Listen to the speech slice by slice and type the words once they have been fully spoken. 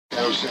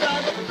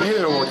Hey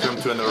there, welcome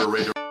to another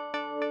radio.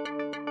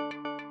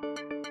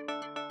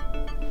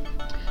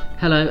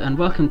 Hello and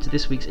welcome to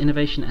this week's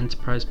Innovation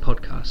Enterprise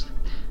podcast.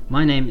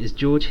 My name is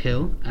George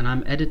Hill and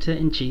I'm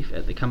Editor-in-Chief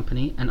at the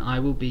company, and I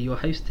will be your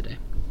host today.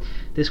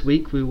 This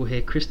week we will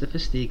hear Christopher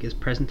Steger's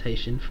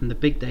presentation from the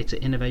Big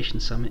Data Innovation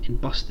Summit in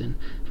Boston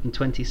from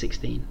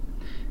 2016.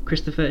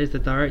 Christopher is the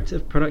Director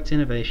of Product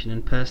Innovation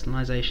and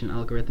Personalization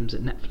Algorithms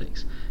at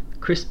Netflix.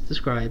 Chris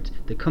described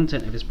the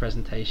content of his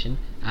presentation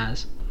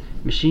as: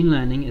 machine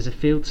learning is a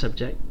field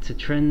subject to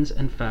trends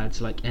and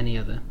fads like any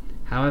other.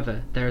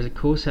 However, there is a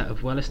core set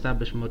of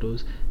well-established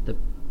models that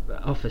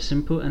offer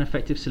simple and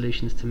effective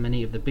solutions to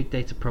many of the big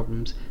data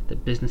problems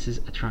that businesses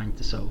are trying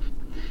to solve.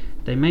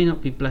 They may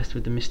not be blessed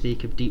with the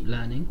mystique of deep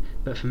learning,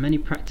 but for many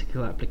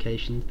practical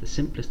applications, the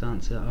simplest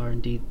answer are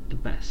indeed the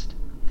best.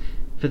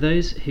 For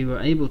those who are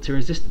able to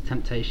resist the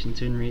temptation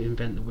to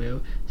reinvent the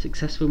wheel,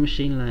 successful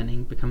machine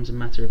learning becomes a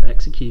matter of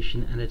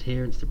execution and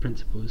adherence to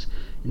principles,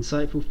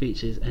 insightful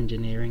features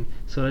engineering,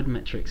 solid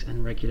metrics,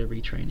 and regular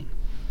retraining.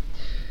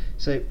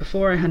 So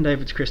before I hand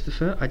over to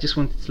Christopher, I just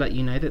wanted to let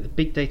you know that the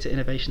Big Data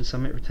Innovation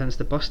Summit returns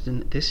to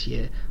Boston this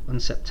year on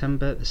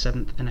September the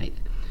 7th and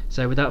 8th.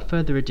 So without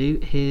further ado,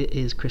 here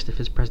is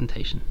Christopher's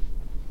presentation.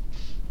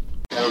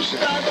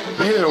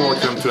 Hey there,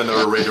 welcome to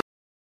another radio.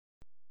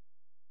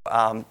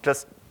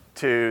 Just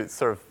to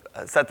sort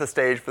of set the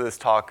stage for this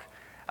talk,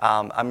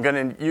 I'm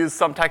going to use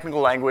some technical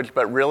language,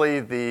 but really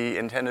the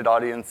intended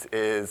audience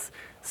is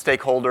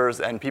stakeholders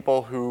and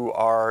people who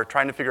are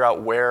trying to figure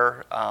out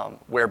where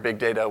big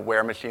data,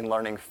 where machine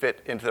learning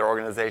fit into their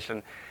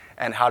organization,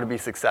 and how to be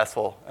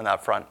successful in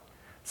that front.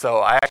 So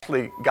I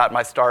actually got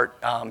my start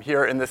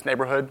here in this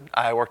neighborhood.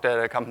 I worked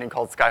at a company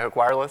called Skyhook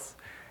Wireless,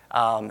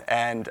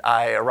 and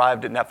I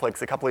arrived at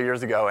Netflix a couple of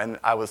years ago, and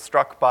I was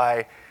struck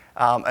by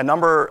a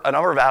number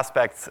of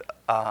aspects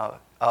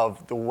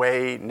of the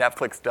way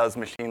Netflix does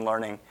machine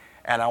learning,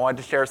 and I wanted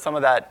to share some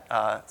of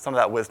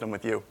that wisdom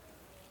with you.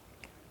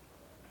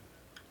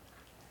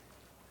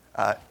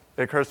 It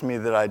occurs to me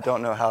that I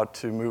don't know how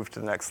to move to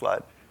the next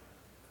slide.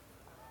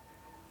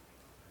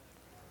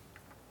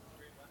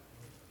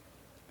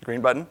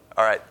 Green button?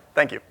 All right,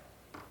 thank you.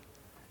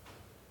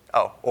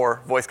 Oh,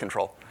 or voice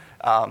control.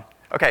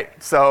 Okay,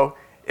 so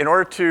in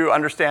order to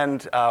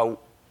understand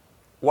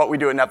what we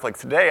do at Netflix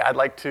today, I'd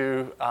like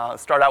to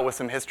start out with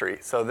some history.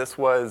 So this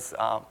was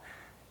how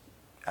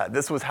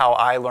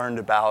I learned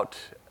about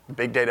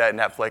big data at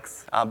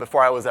Netflix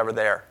before I was ever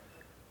there.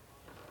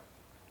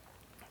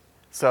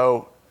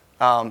 So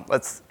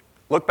let's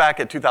look back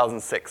at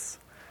 2006.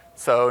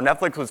 So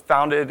Netflix was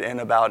founded in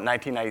about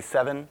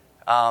 1997.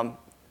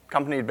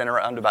 Company had been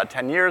around about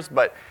 10 years,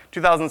 but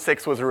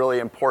 2006 was a really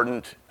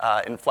important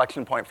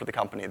inflection point for the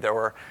company. There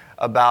were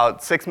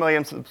about 6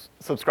 million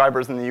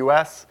subscribers in the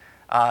US,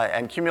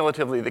 and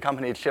cumulatively the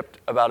company had shipped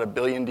about 1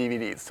 billion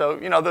DVDs. So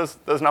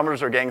those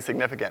numbers are getting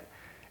significant.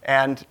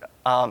 And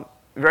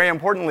very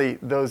importantly,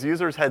 those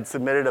users had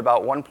submitted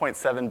about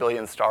 1.7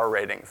 billion star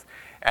ratings.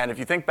 And if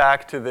you think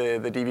back to the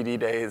DVD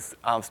days,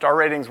 star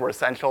ratings were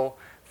essential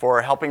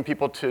for helping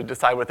people to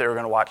decide what they were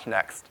going to watch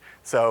next.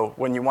 So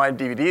when you wanted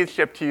DVDs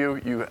shipped to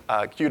you, you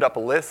queued up a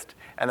list,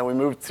 and then we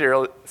moved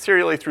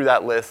serially through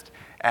that list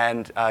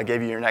and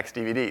gave you your next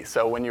DVD.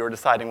 So when you were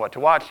deciding what to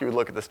watch, you would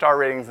look at the star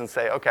ratings and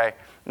say, okay,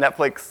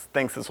 Netflix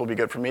thinks this will be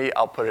good for me.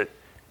 I'll put it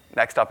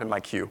next up in my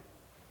queue.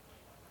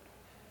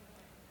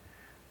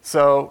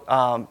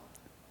 So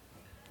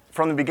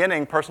from the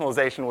beginning,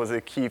 personalization was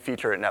a key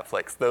feature at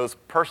Netflix. Those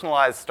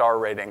personalized star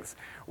ratings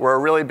were a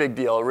really big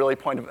deal, a really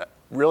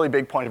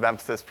big point of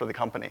emphasis for the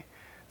company.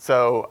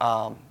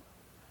 So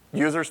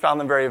users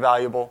found them very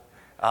valuable.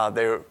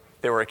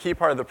 They were a key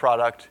part of the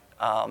product.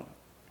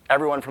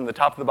 Everyone from the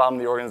top to the bottom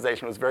of the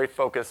organization was very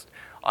focused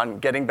on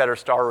getting better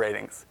star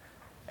ratings.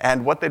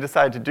 And what they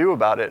decided to do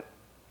about it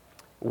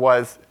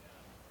was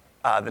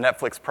the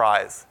Netflix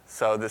Prize.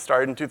 So this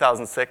started in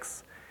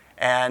 2006.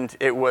 And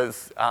it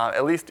was,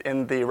 at least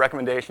in the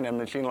recommendation and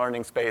machine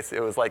learning space,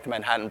 it was like the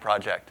Manhattan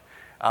Project.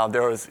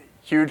 There was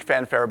huge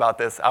fanfare about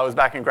this. I was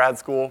back in grad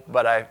school,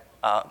 but I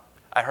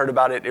heard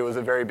about it. It was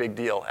a very big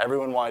deal.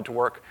 Everyone wanted to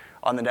work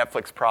on the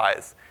Netflix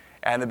Prize.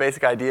 And the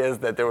basic idea is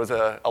that there was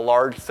a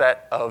large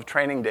set of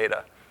training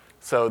data.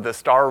 So the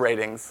star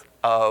ratings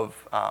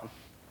of,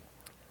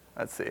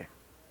 let's see,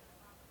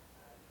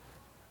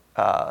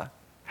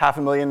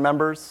 500,000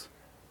 members,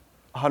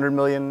 100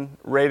 million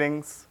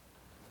ratings,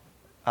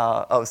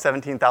 of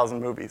 17,000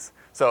 movies.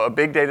 So a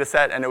big data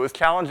set, and it was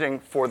challenging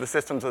for the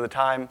systems of the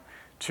time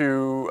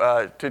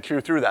to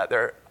chew through that.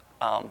 There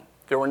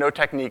were no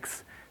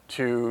techniques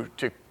to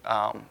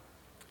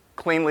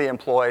cleanly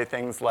employ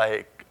things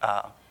like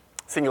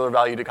singular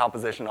value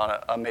decomposition on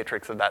a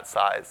matrix of that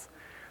size.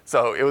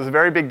 So it was a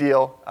very big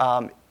deal.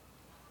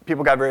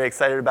 People got very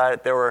excited about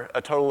it. There were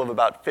a total of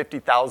about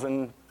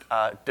 50,000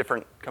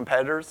 different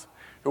competitors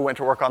who went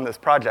to work on this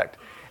project.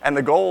 And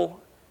the goal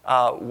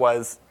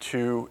was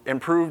to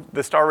improve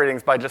the star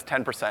ratings by just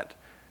 10%.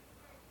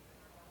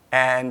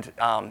 And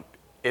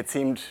it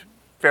seemed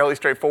fairly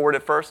straightforward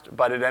at first,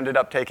 but it ended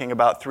up taking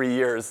about 3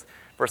 years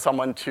for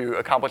someone to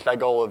accomplish that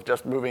goal of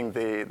just moving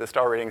the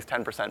star ratings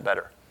 10%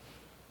 better.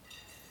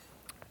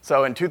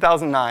 So in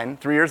 2009,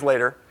 3 years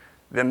later,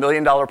 the $1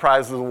 million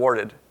prize was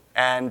awarded,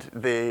 and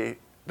the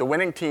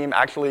winning team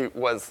actually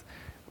was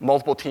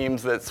multiple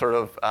teams that sort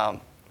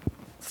of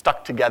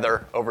stuck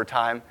together over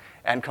time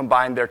and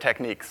combined their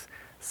techniques.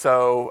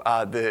 So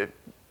the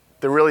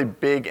really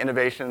big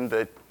innovation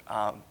that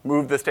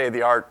moved the state of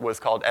the art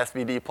was called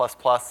SVD++.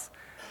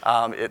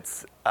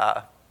 It's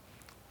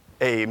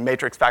a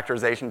matrix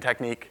factorization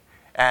technique.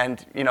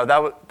 And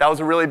that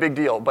was a really big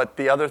deal. But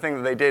the other thing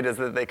that they did is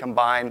that they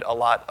combined a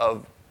lot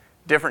of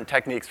different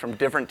techniques from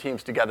different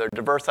teams together,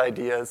 diverse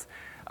ideas,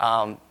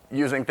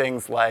 using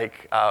things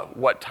like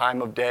what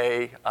time of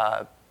day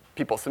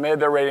people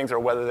submitted their ratings or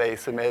whether they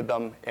submitted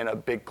them in a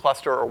big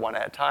cluster or one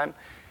at a time,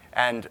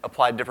 and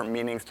applied different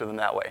meanings to them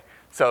that way.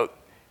 So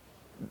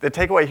the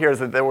takeaway here is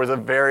that there was a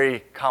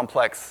very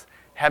complex,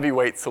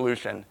 heavyweight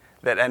solution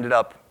that ended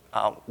up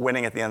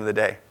winning at the end of the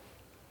day.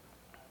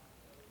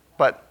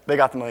 But they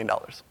got the $1 million.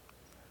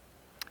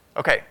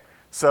 OK,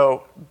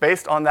 so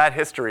based on that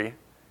history,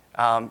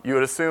 you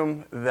would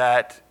assume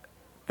that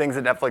things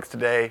at Netflix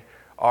today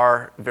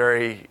are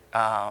very,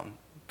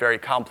 very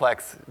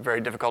complex, very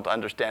difficult to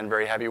understand,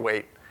 very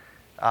heavyweight.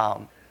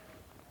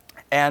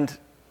 And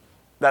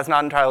that's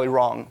not entirely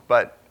wrong,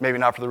 but maybe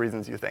not for the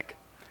reasons you think.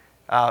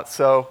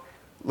 So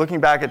looking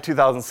back at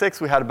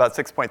 2006, we had about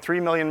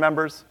 6.3 million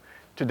members.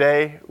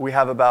 Today, we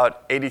have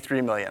about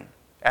 83 million.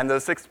 And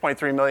those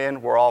 6.3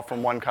 million were all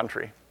from one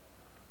country.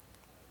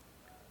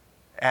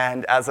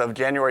 And as of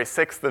January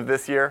 6th of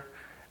this year,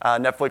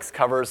 Netflix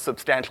covers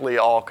substantially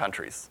all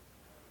countries,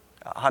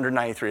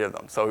 193 of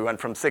them. So we went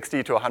from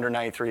 60 to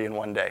 193 in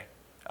one day,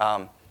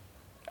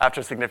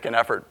 after significant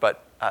effort,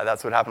 but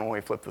that's what happened when we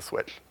flipped the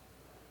switch.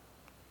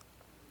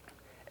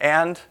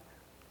 And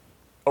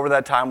over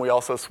that time, we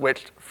also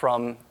switched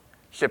from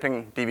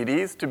shipping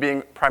DVDs to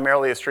being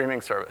primarily a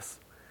streaming service.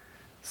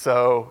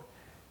 So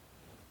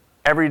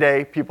every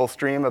day, people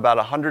stream about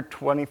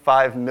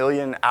 125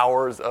 million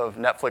hours of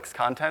Netflix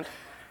content.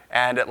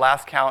 And at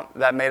last count,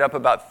 that made up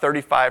about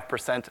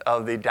 35%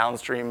 of the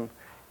downstream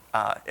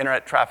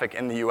internet traffic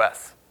in the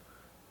US.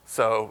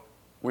 So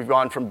we've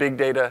gone from big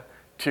data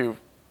to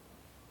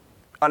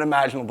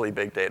unimaginably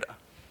big data.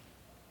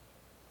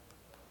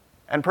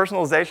 And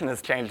personalization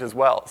has changed as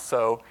well.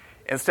 So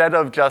instead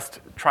of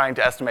just trying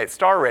to estimate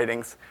star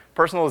ratings,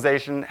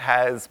 personalization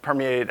has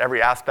permeated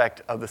every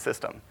aspect of the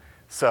system.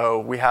 So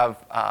we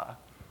have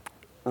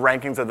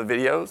rankings of the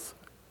videos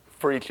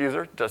for each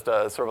user, just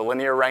a sort of a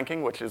linear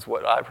ranking, which is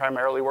what I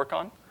primarily work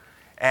on.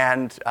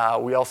 And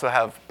we also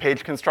have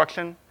page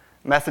construction,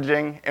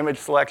 messaging, image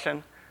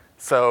selection.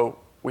 So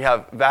we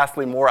have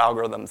vastly more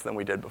algorithms than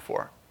we did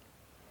before.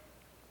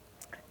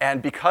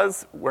 And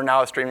because we're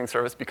now a streaming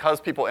service,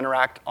 because people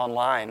interact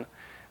online,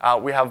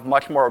 we have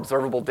much more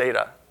observable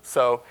data.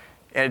 So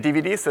in a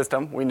DVD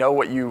system, we know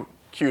what you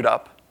queued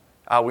up.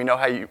 We know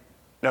how you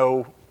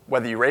know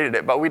whether you rated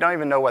it, but we don't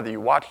even know whether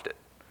you watched it.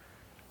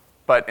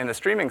 But in a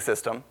streaming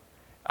system,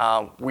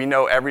 we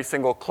know every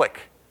single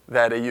click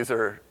that a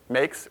user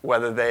makes,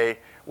 whether they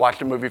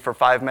watched a movie for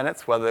 5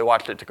 minutes, whether they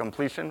watched it to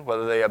completion,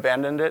 whether they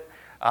abandoned it,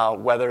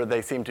 whether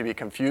they seem to be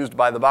confused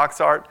by the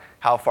box art,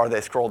 how far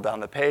they scrolled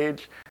down the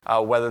page,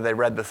 whether they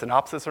read the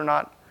synopsis or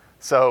not.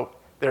 So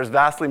there's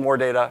vastly more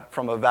data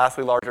from a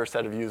vastly larger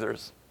set of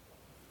users,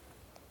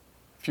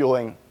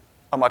 fueling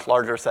a much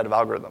larger set of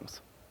algorithms.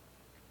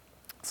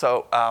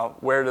 So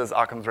where does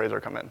Occam's razor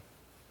come in?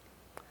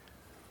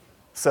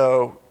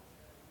 So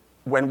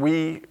when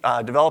we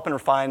develop and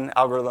refine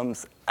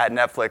algorithms at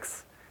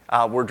Netflix,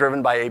 we're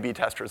driven by A/B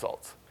test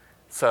results.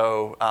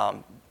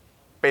 So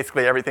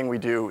basically everything we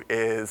do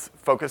is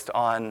focused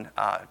on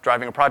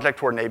driving a project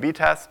toward an A/B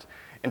test,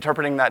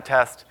 interpreting that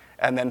test,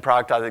 and then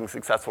productizing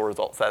successful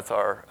results. That's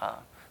our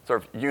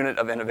sort of unit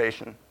of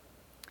innovation.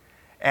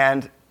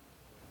 And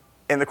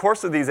in the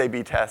course of these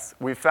A/B tests,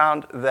 we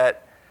found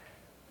that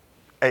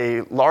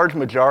a large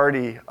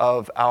majority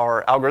of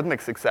our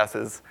algorithmic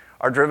successes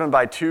are driven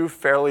by two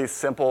fairly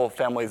simple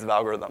families of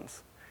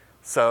algorithms.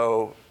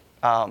 So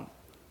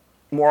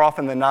more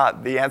often than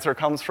not, the answer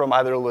comes from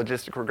either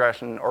logistic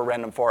regression or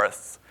random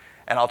forests.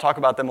 And I'll talk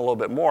about them a little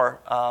bit more.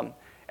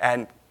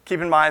 And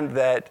keep in mind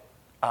that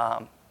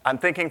I'm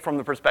thinking from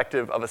the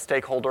perspective of a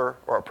stakeholder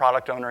or a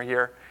product owner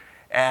here,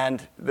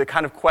 and the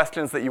kind of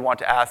questions that you want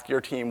to ask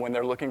your team when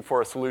they're looking for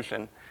a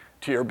solution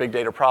to your big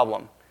data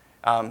problem.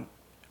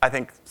 I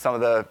think some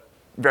of the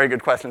very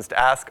good questions to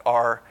ask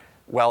are,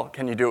 well,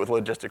 can you do it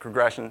with logistic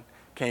regression?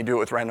 Can you do it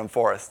with random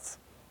forests?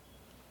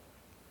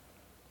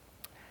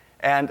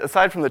 And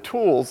aside from the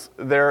tools,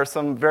 there are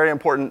some very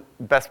important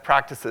best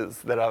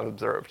practices that I've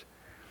observed.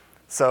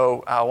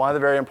 So one of the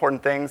very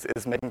important things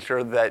is making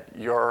sure that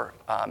your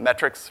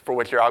metrics for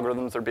which your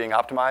algorithms are being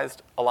optimized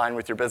align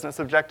with your business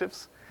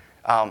objectives.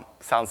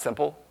 Sounds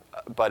simple,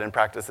 but in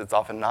practice, it's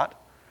often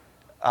not.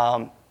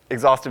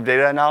 Exhaustive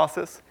data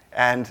analysis,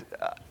 and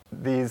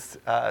these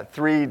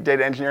 3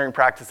 data engineering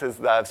practices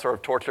that I've sort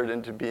of tortured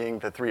into being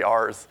the 3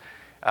 Rs,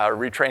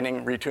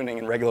 retraining, retuning,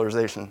 and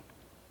regularization.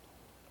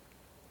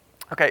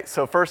 Okay,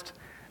 so first,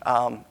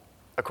 a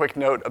quick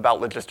note about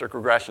logistic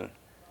regression.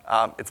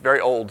 It's very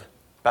old,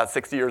 about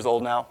 60 years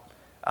old now.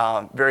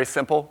 Very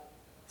simple,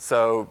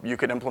 so you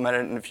could implement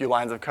it in a few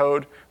lines of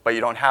code, but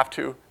you don't have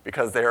to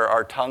because there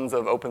are tons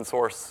of open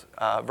source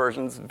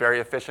versions, very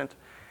efficient.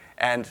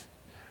 And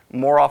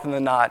more often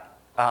than not,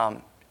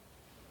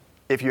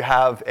 if you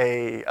have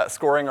a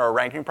scoring or a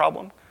ranking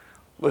problem,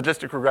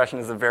 logistic regression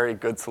is a very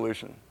good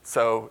solution.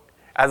 So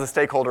as a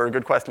stakeholder, a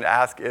good question to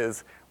ask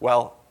is,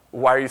 well,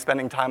 why are you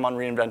spending time on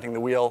reinventing the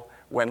wheel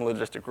when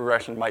logistic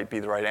regression might be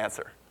the right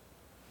answer?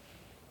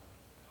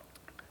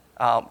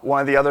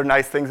 One of the other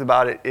nice things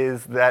about it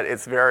is that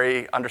it's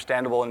very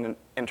understandable and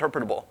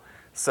interpretable.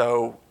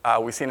 So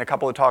we've seen a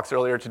couple of talks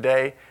earlier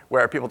today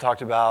where people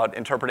talked about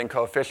interpreting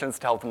coefficients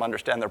to help them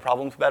understand their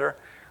problems better.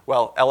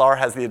 Well, LR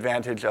has the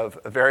advantage of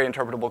a very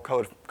interpretable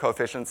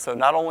coefficients. So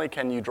not only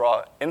can you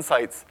draw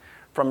insights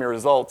from your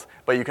results,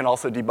 but you can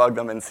also debug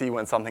them and see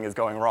when something is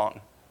going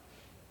wrong.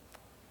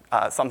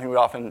 Something we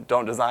often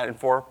don't design it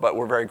for, but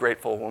we're very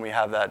grateful when we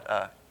have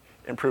that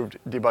improved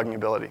debugging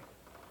ability.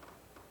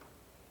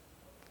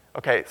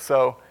 Okay,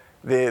 so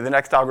the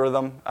next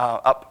algorithm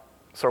up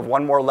sort of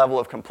one more level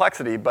of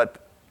complexity,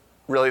 but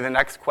really the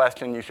next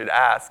question you should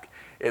ask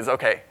is,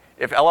 okay,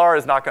 if LR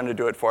is not going to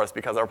do it for us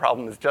because our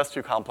problem is just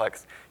too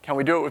complex, can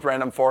we do it with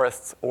random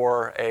forests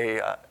or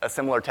a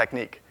similar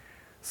technique?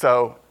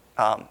 So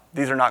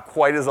these are not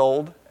quite as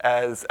old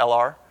as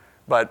LR,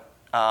 but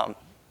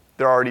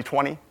they're already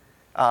 20.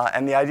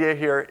 And the idea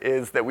here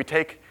is that we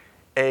take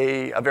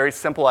a very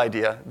simple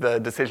idea, the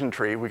decision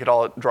tree. We could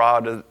all draw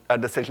out a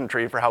decision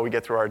tree for how we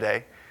get through our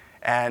day.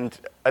 And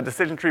a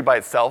decision tree by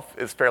itself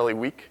is fairly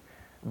weak,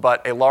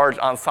 but a large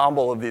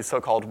ensemble of these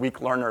so-called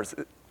weak learners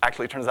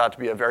actually turns out to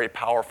be a very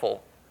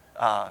powerful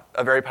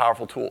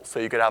tool. So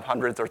you could have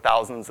hundreds or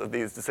thousands of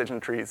these decision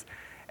trees,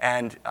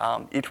 and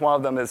each one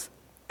of them is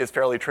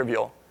fairly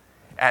trivial.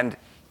 And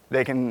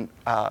they can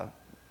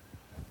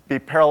be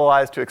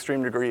parallelized to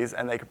extreme degrees,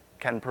 and they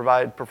can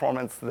provide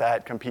performance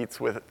that competes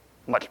with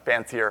much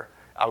fancier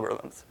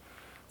algorithms.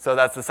 So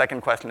that's the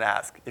second question to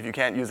ask. If you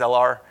can't use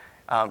LR,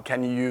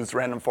 can you use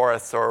random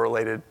forests or a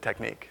related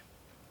technique?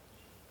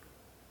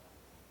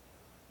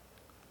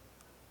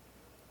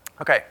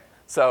 Okay,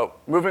 so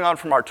moving on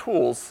from our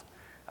tools,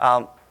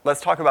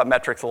 let's talk about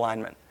metrics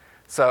alignment.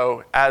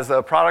 So as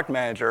a product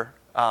manager,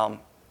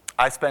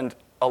 I spend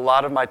a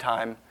lot of my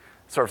time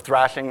sort of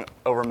thrashing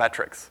over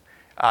metrics.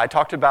 I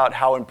talked about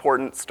how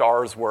important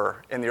stars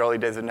were in the early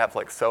days of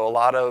Netflix. So a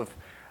lot of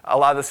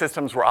the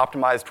systems were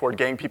optimized toward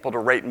getting people to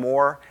rate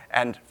more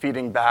and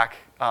feeding back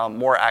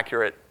more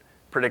accurate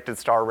predicted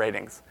star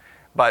ratings.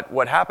 But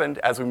what happened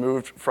as we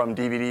moved from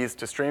DVDs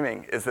to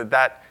streaming is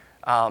that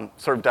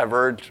sort of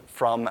diverged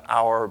from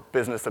our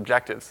business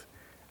objectives.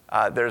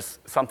 There's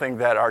something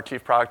that our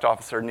chief product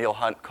officer, Neil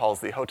Hunt, calls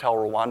the Hotel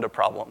Rwanda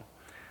problem,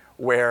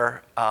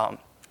 where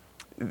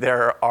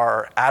there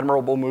are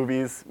admirable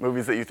movies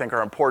that you think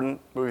are important,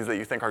 movies that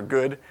you think are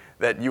good,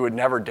 that you would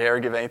never dare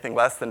give anything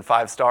less than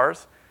 5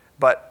 stars.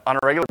 But on a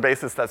regular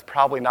basis, that's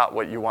probably not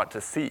what you want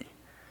to see.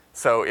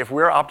 So if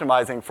we're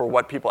optimizing for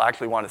what people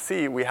actually want to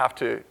see, we have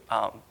to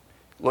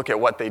look at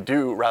what they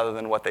do rather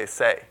than what they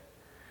say.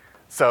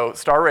 So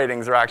star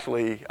ratings are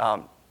actually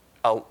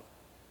a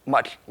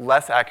much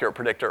less accurate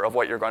predictor of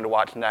what you're going to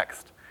watch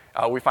next.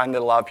 We find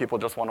that a lot of people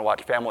just want to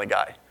watch Family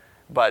Guy,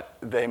 but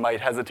they might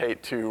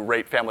hesitate to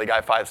rate Family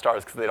Guy 5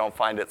 stars because they don't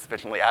find it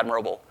sufficiently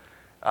admirable.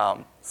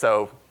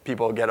 So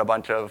people get a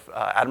bunch of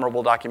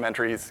admirable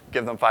documentaries,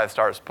 give them 5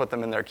 stars, put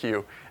them in their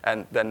queue,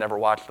 and then never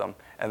watch them,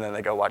 and then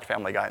they go watch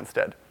Family Guy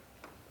instead.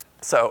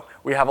 So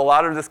we have a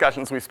lot of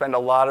discussions. We spend a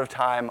lot of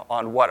time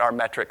on what our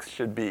metrics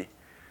should be.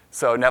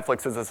 So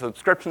Netflix is a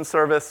subscription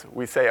service.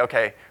 We say,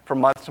 okay,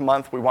 from month to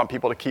month, we want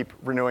people to keep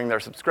renewing their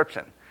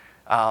subscription.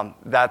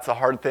 That's a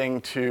hard thing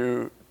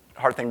to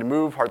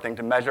move, hard thing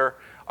to measure.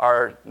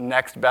 Our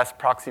next best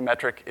proxy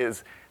metric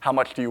is how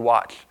much do you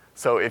watch?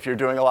 So if you're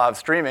doing a lot of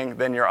streaming,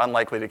 then you're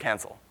unlikely to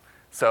cancel.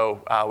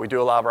 So we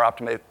do a lot of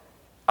our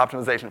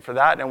optimization for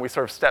that, and we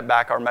sort of step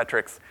back our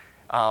metrics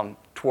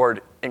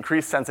toward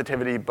increased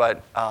sensitivity,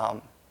 but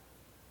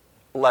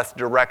less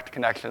direct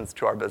connections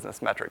to our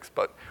business metrics.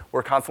 But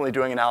we're constantly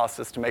doing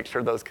analysis to make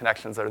sure those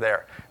connections are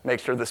there, make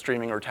sure the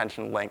streaming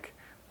retention link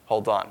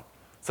holds on.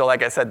 So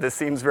like I said, this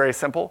seems very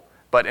simple,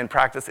 but in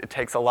practice, it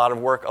takes a lot of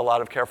work, a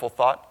lot of careful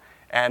thought,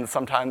 and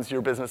sometimes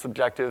your business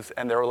objectives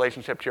and their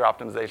relationship to your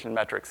optimization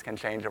metrics can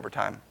change over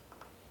time.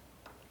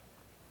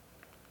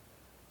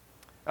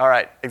 All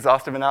right,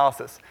 exhaustive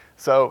analysis.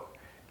 So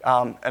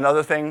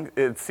another thing,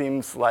 it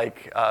seems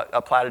like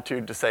a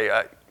platitude to say,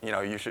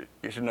 you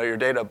should know your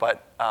data,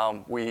 but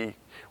we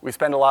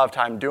spend a lot of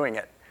time doing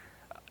it.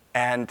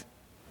 And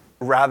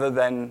rather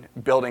than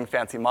building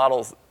fancy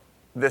models,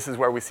 this is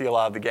where we see a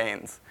lot of the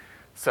gains.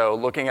 So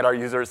looking at our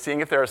users,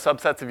 seeing if there are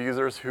subsets of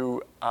users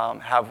who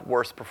have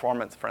worse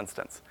performance, for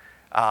instance.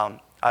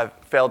 I've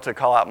failed to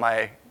call out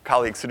my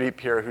colleague Sudeep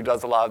here, who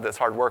does a lot of this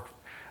hard work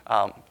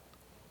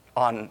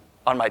on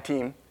my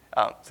team.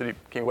 Sudeep,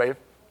 can you wave?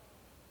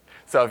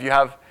 So if you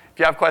have if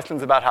you have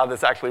questions about how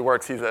this actually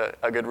works, he's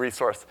a good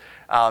resource.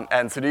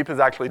 And Sudeep has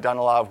actually done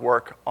a lot of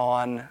work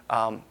on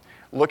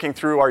looking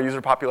through our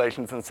user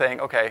populations and saying,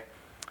 okay,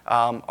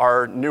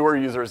 are newer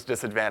users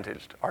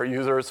disadvantaged? Are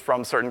users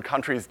from certain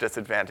countries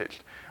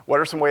disadvantaged? What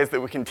are some ways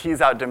that we can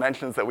tease out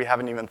dimensions that we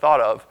haven't even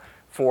thought of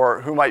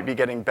for who might be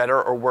getting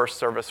better or worse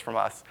service from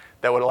us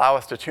that would allow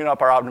us to tune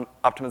up our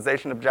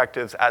optimization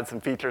objectives, add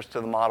some features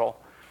to the model?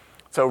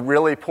 So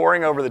really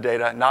poring over the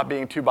data, not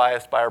being too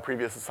biased by our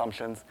previous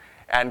assumptions,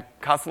 and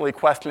constantly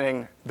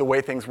questioning the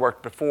way things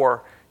worked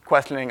before,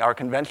 questioning our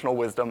conventional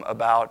wisdom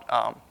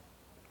about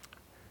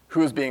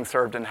who's being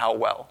served and how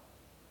well.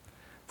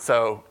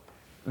 So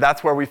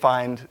that's where we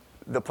find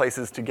the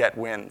places to get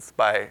wins,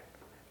 by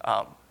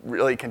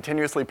really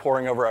continuously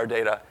poring over our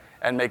data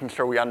and making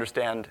sure we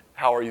understand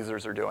how our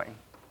users are doing.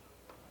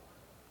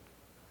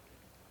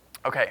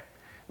 Okay,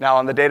 now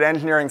on the data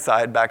engineering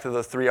side, back to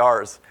those 3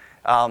 R's.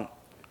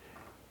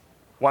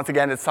 Once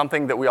again, it's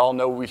something that we all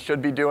know we should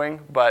be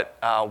doing, but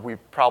we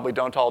probably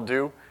don't all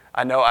do.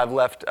 I know I've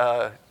left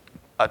a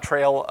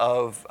trail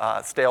of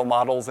stale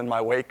models in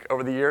my wake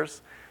over the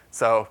years.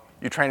 So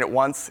you train it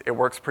once, it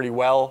works pretty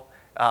well,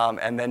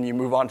 and then you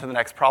move on to the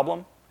next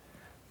problem.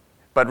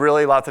 But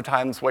really, lots of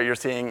times what you're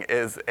seeing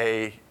is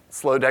a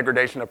slow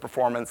degradation of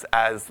performance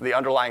as the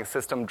underlying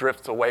system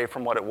drifts away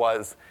from what it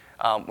was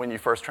when you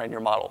first trained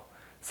your model.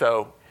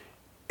 So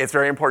it's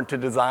very important to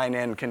design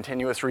in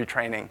continuous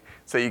retraining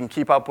so you can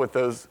keep up with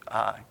those,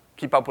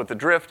 keep up with the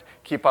drift,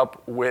 keep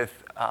up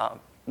with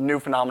new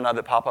phenomena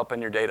that pop up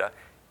in your data.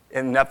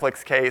 In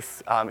Netflix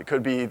case, it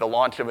could be the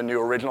launch of a new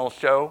original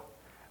show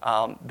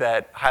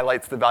that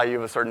highlights the value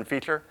of a certain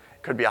feature.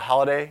 It could be a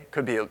holiday, it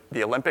could be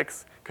the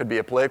Olympics, it could be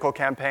a political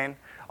campaign.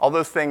 All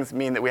those things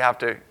mean that we have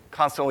to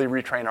constantly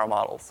retrain our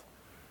models.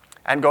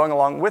 And going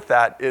along with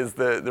that is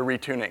the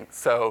retuning.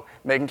 So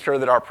making sure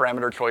that our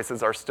parameter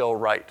choices are still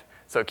right.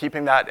 So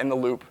keeping that in the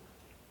loop,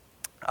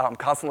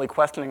 constantly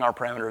questioning our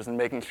parameters and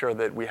making sure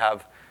that we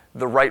have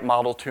the right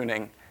model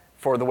tuning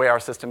for the way our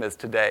system is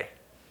today.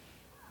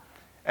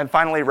 And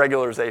finally,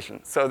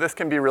 regularization. So this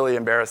can be really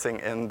embarrassing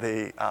in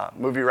the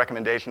movie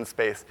recommendation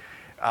space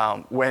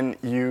when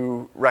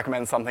you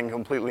recommend something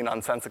completely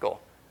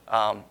nonsensical.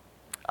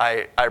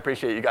 I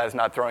appreciate you guys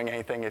not throwing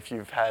anything if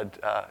you've had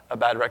a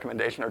bad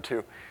recommendation or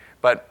two.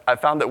 But I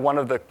found that one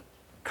of the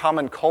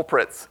common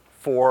culprits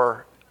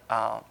for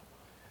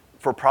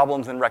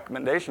problems in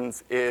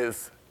recommendations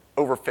is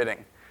overfitting.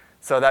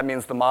 So that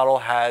means the model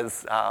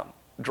has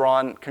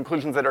drawn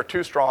conclusions that are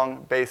too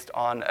strong based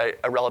on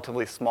a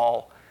relatively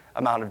small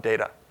amount of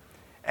data.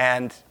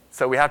 And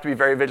so we have to be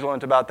very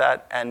vigilant about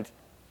that. And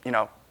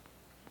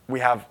we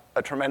have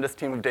a tremendous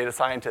team of data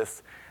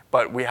scientists,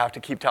 but we have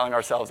to keep telling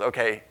ourselves,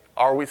 okay,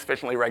 are we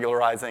sufficiently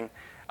regularizing?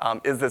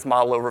 Is this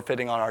model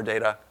overfitting on our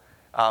data?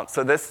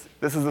 So this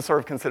is the sort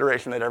of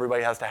consideration that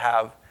everybody has to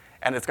have,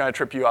 and it's going to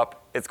trip you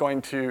up. It's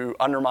going to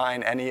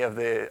undermine any of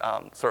the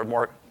sort of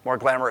more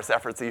glamorous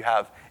efforts that you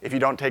have if you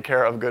don't take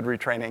care of good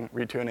retraining,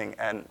 retuning,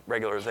 and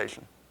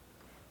regularization.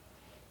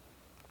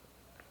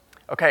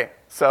 Okay,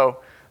 so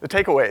the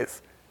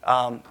takeaways.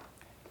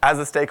 As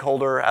a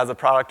stakeholder, as a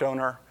product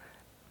owner,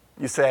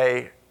 you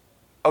say,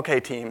 okay,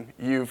 team,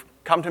 you've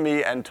come to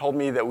me and told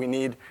me that we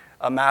need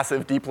a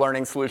massive deep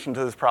learning solution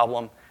to this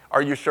problem.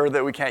 Are you sure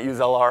that we can't use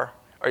LR?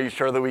 Are you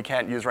sure that we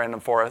can't use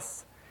random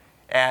forests?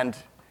 And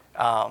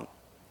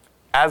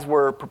as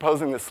we're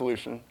proposing this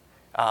solution,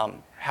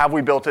 have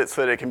we built it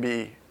so that it can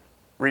be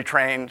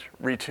retrained,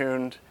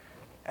 retuned,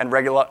 and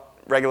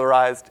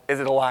regularized? Is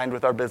it aligned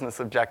with our business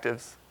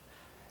objectives?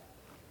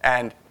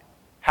 And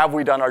have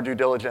we done our due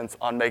diligence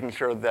on making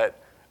sure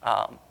that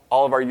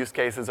all of our use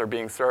cases are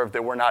being served,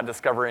 that we're not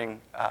discovering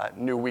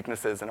new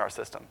weaknesses in our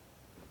system?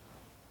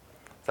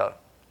 So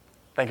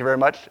thank you very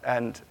much,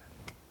 and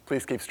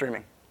please keep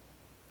streaming.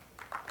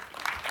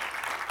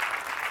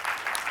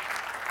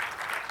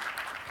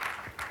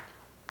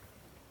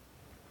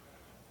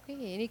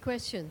 Okay, any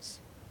questions?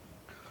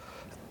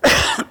 It's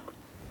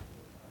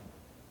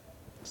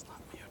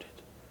not muted.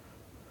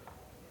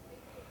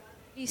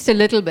 At least a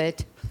little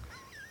bit.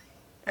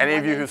 Any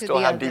of you who One still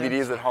into have the other.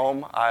 DVDs at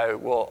home, I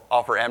will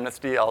offer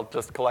amnesty. I'll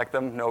just collect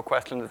them, no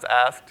questions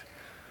asked.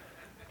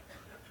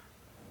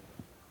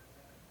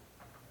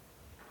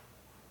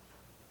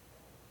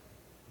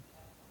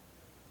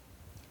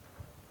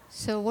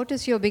 So what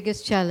is your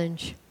biggest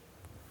challenge?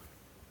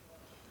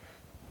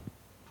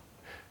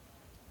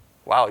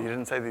 Wow, you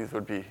didn't say these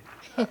would be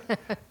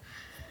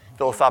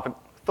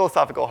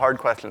philosophical hard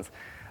questions.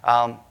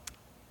 I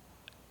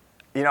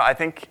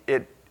think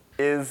it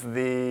is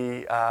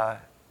the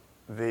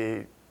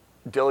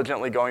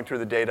diligently going through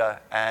the data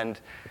and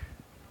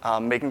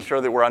making sure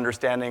that we're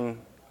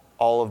understanding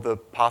all of the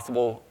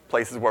possible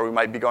places where we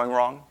might be going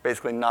wrong,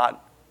 basically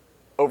not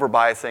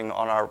over-biasing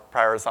on our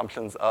prior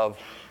assumptions of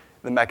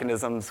the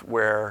mechanisms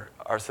where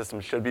our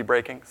system should be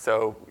breaking.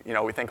 So,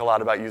 we think a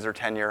lot about user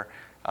tenure,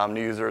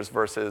 new users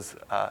versus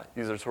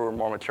users who are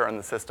more mature in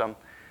the system.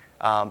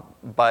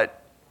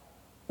 But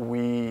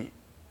we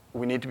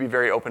need to be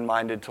very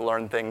open-minded to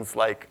learn things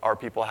like, are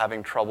people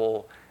having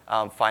trouble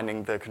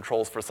finding the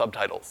controls for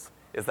subtitles.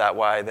 Is that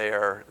why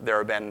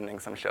they're abandoning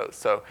some shows?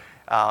 So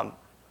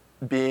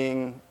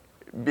being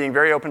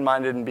very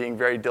open-minded and being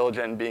very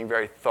diligent and being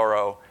very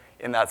thorough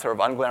in that sort of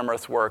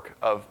unglamorous work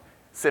of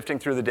sifting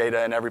through the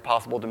data in every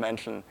possible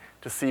dimension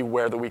to see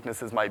where the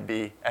weaknesses might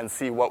be and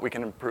see what we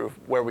can improve,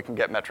 where we can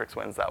get metrics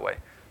wins that way.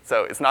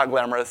 So it's not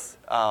glamorous,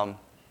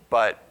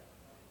 but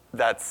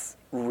that's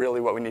really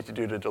what we need to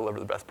do to deliver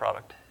the best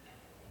product.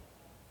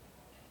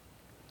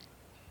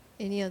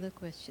 Any other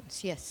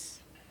questions? Yes.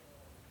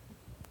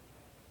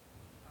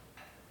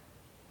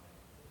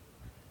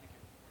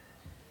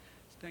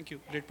 Thank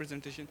you. Great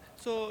presentation.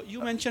 So you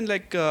mentioned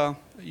like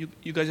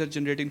you guys are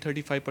generating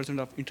 35%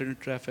 of internet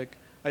traffic.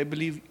 I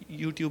believe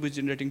YouTube is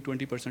generating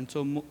 20%.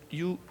 So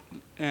you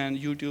and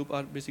YouTube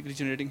are basically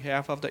generating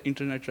half of the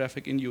internet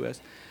traffic in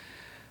US.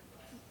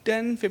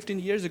 10, 15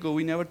 years ago,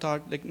 we never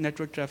thought like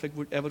network traffic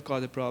would ever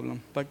cause a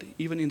problem. But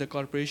even in the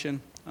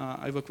corporation,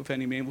 I work for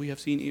Fannie Mae, we have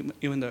seen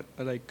even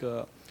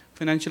the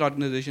financial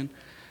organization,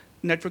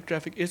 network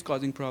traffic is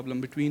causing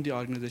problem between the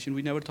organization.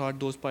 We never thought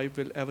those pipes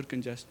will ever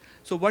congest.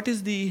 So what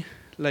is the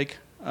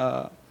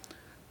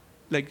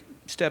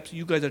steps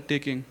you guys are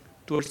taking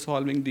towards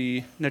solving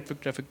the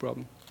network traffic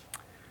problem?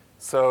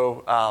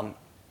 So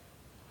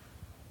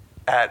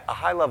at a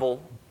high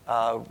level,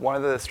 one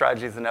of the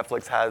strategies that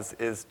Netflix has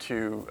is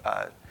to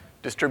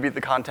distribute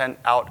the content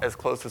out as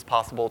close as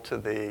possible to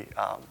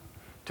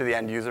the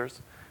end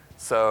users.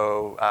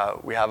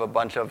 So we have a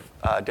bunch of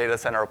data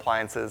center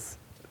appliances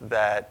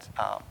that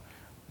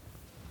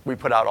we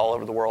put out all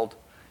over the world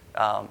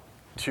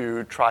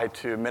to try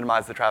to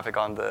minimize the traffic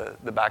on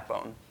the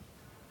backbone.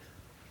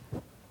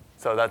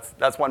 So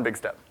that's one big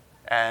step.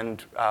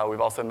 And we've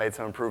also made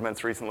some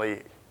improvements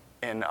recently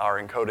in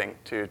our encoding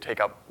to take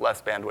up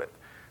less bandwidth.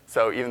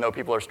 So even though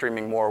people are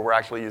streaming more, we're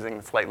actually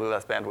using slightly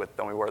less bandwidth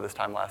than we were this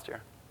time last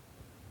year.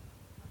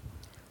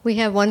 We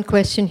have one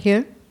question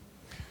here.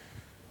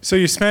 So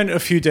you spent a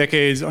few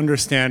decades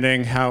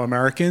understanding how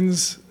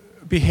Americans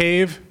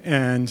behave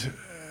and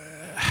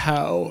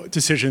how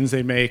decisions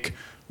they make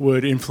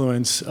would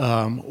influence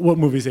what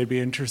movies they'd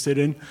be interested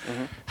in.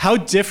 Mm-hmm. How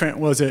different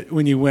was it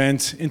when you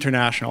went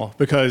international?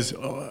 Because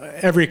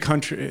every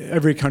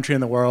country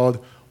in the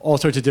world, all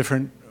sorts of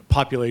different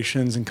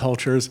populations and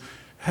cultures.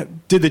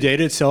 Did the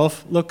data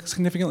itself look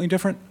significantly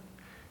different?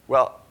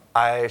 Well,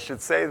 I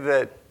should say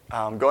that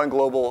going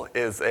global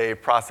is a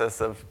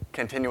process of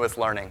continuous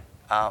learning.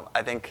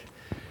 I think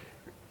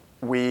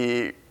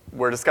we're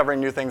discovering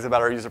new things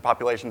about our user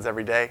populations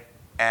every day.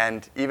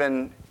 And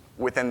even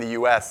within the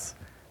US,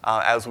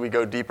 as we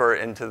go deeper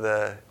into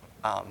the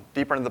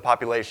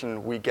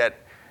population, we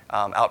get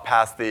out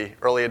past the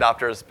early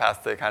adopters,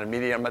 past the kind of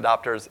medium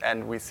adopters,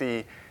 and we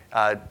see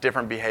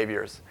different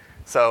behaviors.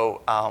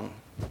 So I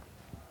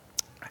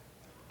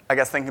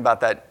guess thinking about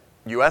that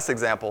US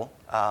example,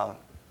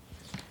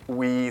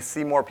 we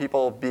see more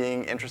people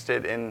being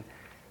interested in,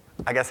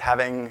 I guess,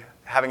 having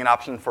an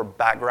option for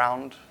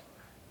background.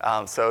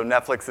 So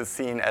Netflix is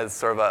seen as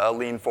sort of a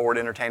lean forward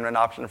entertainment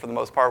option for the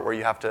most part, where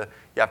you have to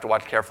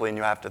watch carefully and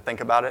you have to think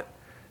about it.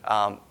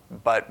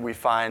 But we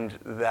find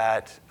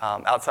that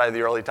outside of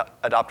the early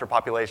adopter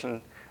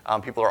population,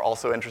 people are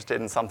also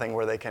interested in something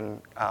where they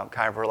can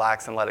kind of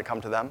relax and let it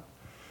come to them.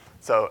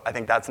 So I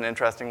think that's an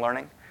interesting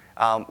learning.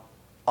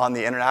 On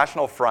the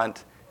international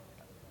front,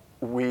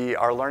 we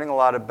are learning a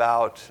lot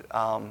about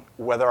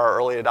whether our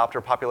early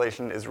adopter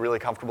population is really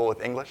comfortable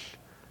with English.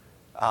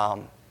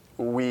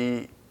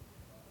 We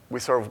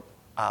sort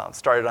of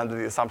started under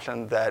the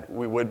assumption that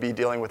we would be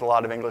dealing with a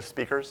lot of English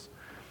speakers.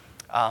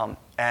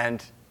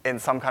 And in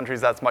some countries,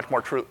 that's much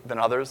more true than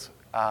others.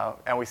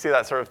 And we see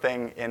that sort of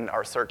thing in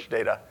our search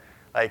data,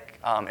 like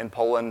in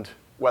Poland,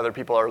 whether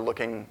people are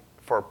looking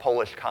for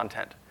Polish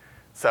content.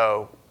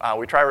 So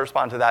we try to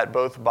respond to that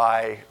both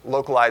by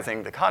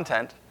localizing the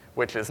content,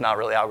 which is not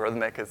really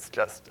algorithmic. It's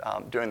just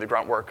doing the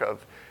grunt work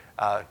of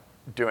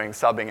doing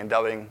subbing and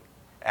dubbing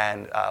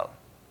and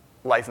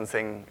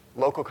licensing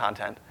local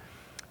content.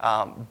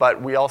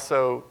 But we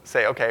also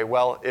say, OK,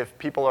 well, if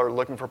people are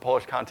looking for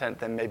Polish content,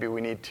 then maybe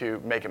we need to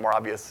make it more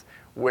obvious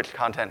which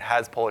content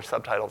has Polish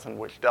subtitles and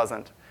which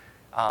doesn't,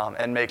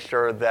 and make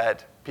sure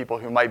that people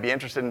who might be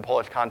interested in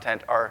Polish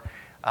content are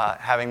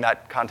having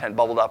that content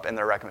bubbled up in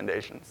their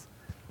recommendations.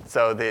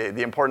 So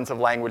the importance of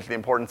language, the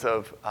importance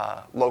of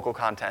local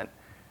content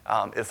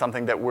is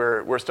something that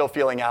we're still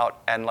feeling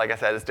out. And like I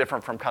said, it's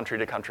different from country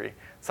to country.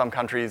 Some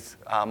countries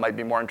might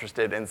be more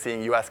interested in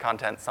seeing US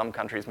content. Some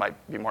countries might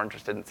be more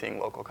interested in seeing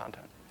local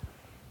content.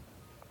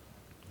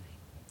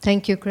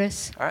 Thank you,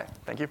 Chris. All right,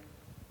 thank you.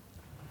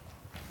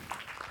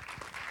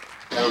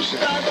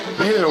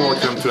 Hey,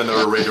 welcome to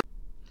another radio.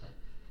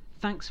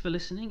 Thanks for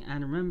listening,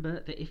 and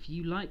remember that if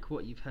you like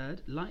what you've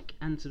heard, like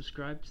and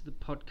subscribe to the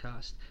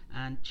podcast,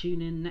 and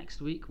tune in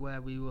next week where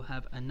we will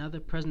have another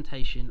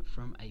presentation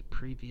from a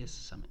previous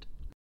summit.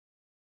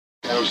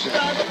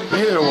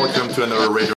 Hey, welcome to another radio.